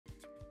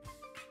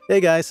Hey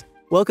guys,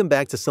 welcome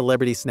back to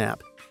Celebrity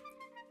Snap.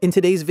 In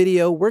today's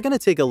video, we're going to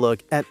take a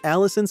look at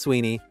Alison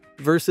Sweeney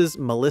versus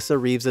Melissa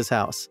Reeves'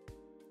 house.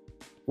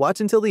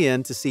 Watch until the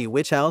end to see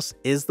which house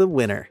is the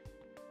winner.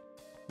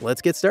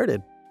 Let's get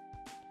started.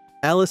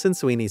 Alison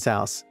Sweeney's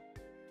house.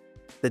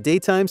 The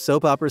daytime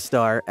soap opera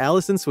star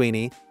Alison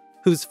Sweeney,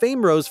 whose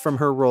fame rose from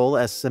her role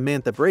as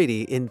Samantha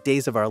Brady in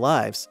Days of Our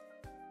Lives,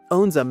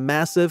 owns a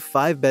massive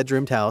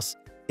 5-bedroomed house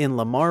in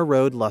Larmar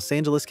Road, Los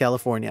Angeles,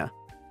 California.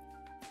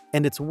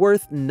 And it's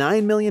worth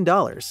 $9 million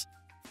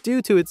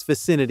due to its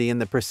vicinity in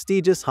the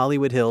prestigious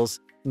Hollywood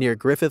Hills near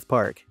Griffith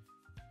Park.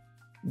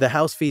 The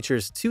house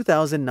features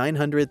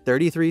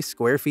 2,933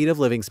 square feet of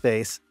living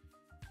space,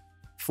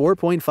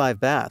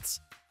 4.5 baths,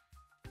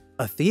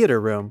 a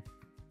theater room,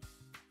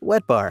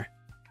 wet bar,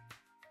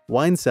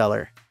 wine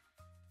cellar,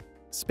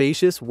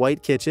 spacious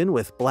white kitchen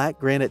with black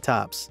granite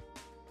tops.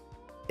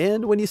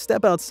 And when you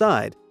step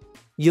outside,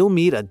 you'll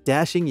meet a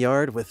dashing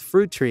yard with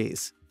fruit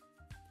trees,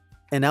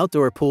 an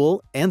outdoor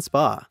pool, and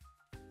spa.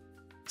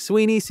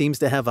 Sweeney seems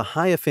to have a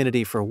high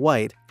affinity for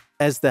white,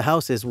 as the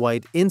house is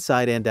white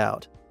inside and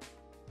out,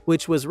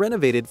 which was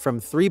renovated from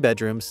 3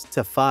 bedrooms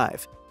to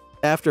 5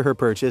 after her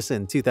purchase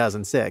in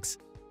 2006.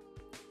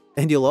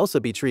 And you'll also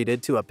be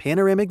treated to a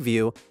panoramic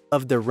view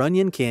of the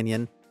Runyon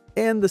Canyon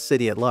and the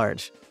city at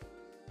large.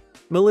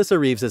 Melissa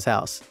Reeves'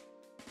 house.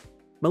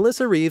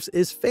 Melissa Reeves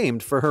is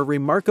famed for her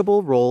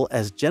remarkable role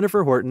as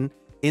Jennifer Horton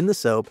in the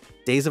soap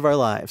Days of Our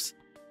Lives,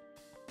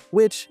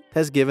 which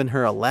has given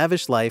her a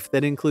lavish life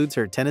that includes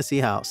her Tennessee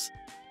house,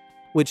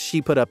 which she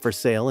put up for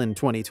sale in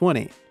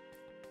 2020.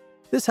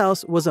 This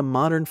house was a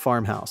modern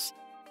farmhouse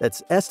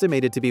that's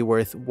estimated to be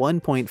worth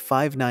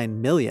 $1.59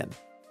 million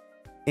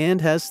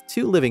and has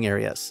 2 living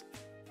areas,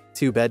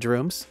 2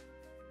 bedrooms,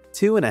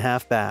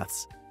 2.5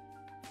 baths,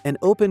 an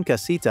open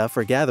casita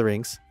for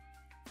gatherings,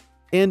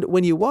 and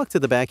when you walk to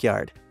the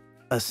backyard,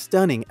 a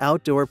stunning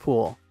outdoor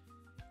pool,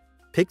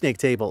 picnic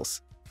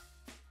tables,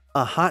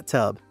 a hot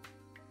tub,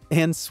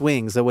 and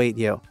swings await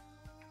you.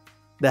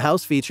 The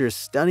house features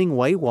stunning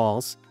white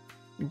walls,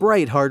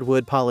 bright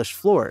hardwood polished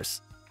floors,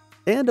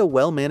 and a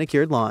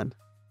well-manicured lawn.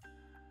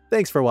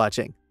 Thanks for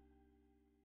watching.